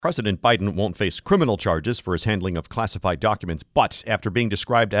President Biden won't face criminal charges for his handling of classified documents, but after being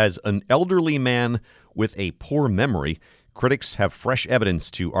described as an elderly man with a poor memory, critics have fresh evidence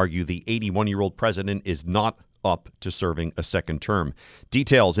to argue the 81-year-old president is not up to serving a second term.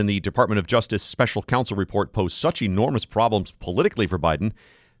 Details in the Department of Justice Special Counsel report pose such enormous problems politically for Biden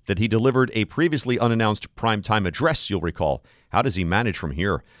that he delivered a previously unannounced primetime address, you'll recall. How does he manage from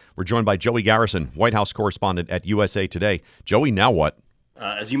here? We're joined by Joey Garrison, White House correspondent at USA Today. Joey, now what?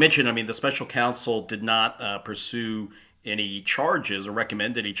 As you mentioned, the special counsel did not pursue any charges or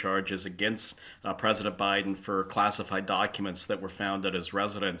recommend any charges against President Biden for classified documents that were found at his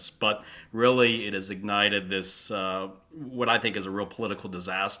residence. But really, it has ignited this, what I think is a real political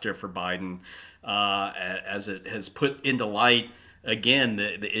disaster for Biden, as it has put into light, again,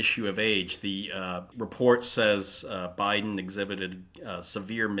 the issue of age. The report says Biden exhibited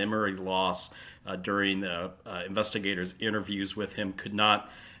severe memory loss during investigators' interviews with him, could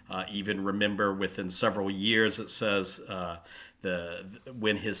not even remember within several years, it says,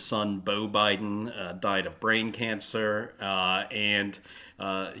 when his son Beau Biden died of brain cancer, and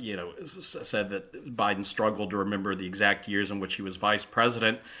said that Biden struggled to remember the exact years in which he was vice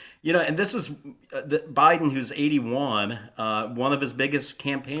president. And this is Biden, who's 81. One of his biggest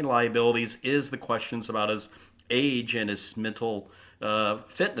campaign liabilities is the questions about his age and his mental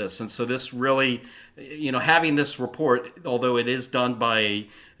fitness. And so this really, having this report, although it is done by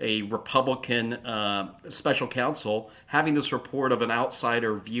a Republican special counsel, having this report of an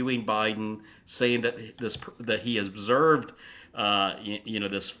outsider viewing Biden, saying that he has observed,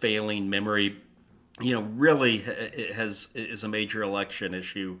 this failing memory, really is a major election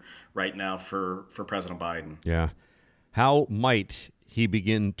issue right now for President Biden. Yeah. How might he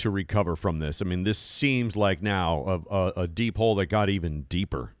begin to recover from this? I mean, this seems like now a deep hole that got even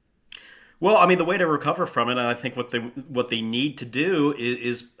deeper. Well, the way to recover from it, and I think what they need to do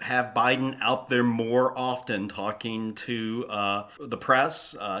is have Biden out there more often, talking to the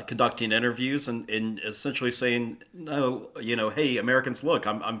press, conducting interviews, and essentially saying, no, hey, Americans, look,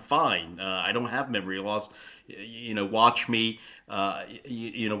 I'm fine. I don't have memory loss. Watch me.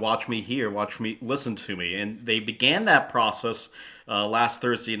 Watch me here. Watch me. Listen to me. And they began that process last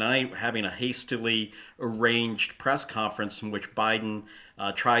Thursday night, having a hastily arranged press conference in which Biden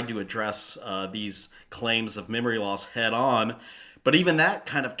tried to address these claims of memory loss head on. But even that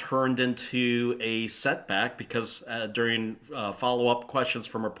kind of turned into a setback because during follow-up questions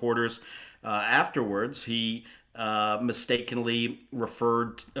from reporters afterwards, he mistakenly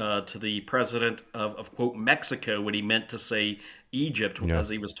referred to the president of, quote, Mexico when he meant to say Egypt, as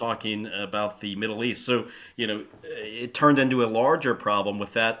he was talking about the Middle East. So, it turned into a larger problem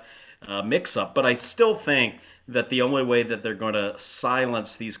with that mix-up. But I still think that the only way that they're going to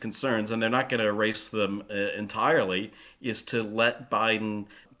silence these concerns, and they're not going to erase them entirely, is to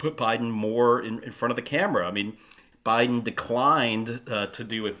put Biden more in front of the camera. Biden declined to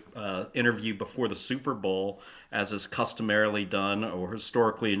do an interview before the Super Bowl, as is customarily done or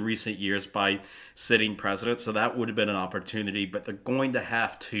historically in recent years by sitting presidents. So that would have been an opportunity, but they're going to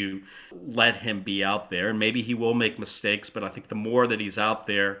have to let him be out there. And maybe he will make mistakes, but I think the more that he's out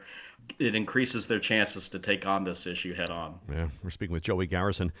there, it increases their chances to take on this issue head on. Yeah, we're speaking with Joey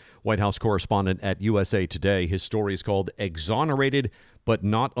Garrison, White House correspondent at USA Today. His story is called Exonerated but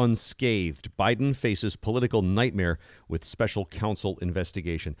Not Unscathed. Biden faces political nightmare with special counsel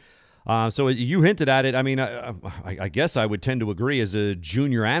investigation. So you hinted at it. I guess I would tend to agree as a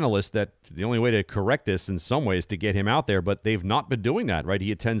junior analyst that the only way to correct this in some ways is to get him out there, but they've not been doing that, right?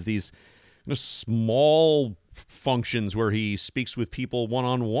 He attends these small functions where he speaks with people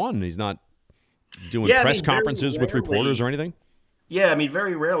one-on-one. He's not doing press conferences with reporters or anything. Yeah,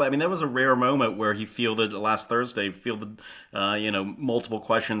 very rarely. There was a rare moment where he last Thursday, multiple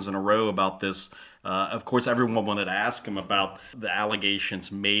questions in a row about this. Of course, everyone wanted to ask him about the allegations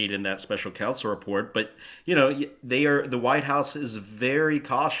made in that special counsel report. But, the White House is very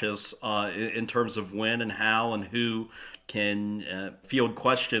cautious in terms of when and how and who can field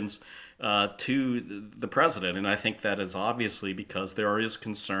questions to the president. And I think that is obviously because there is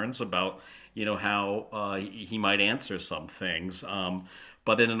concerns about how he might answer some things.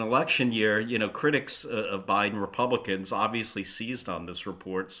 But in an election year, critics of Biden, Republicans, obviously seized on this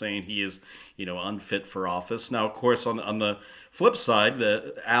report, saying he is, unfit for office. Now, of course, on the flip side,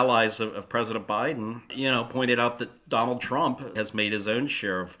 the allies of President Biden, pointed out that Donald Trump has made his own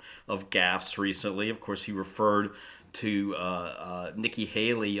share of gaffes recently. Of course, he referred to Nikki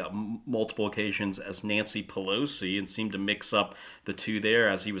Haley multiple occasions as Nancy Pelosi and seemed to mix up the two there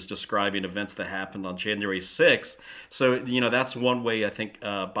as he was describing events that happened on January 6th. So, that's one way I think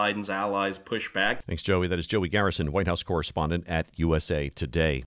Biden's allies push back. Thanks, Joey. That is Joey Garrison, White House correspondent at USA Today.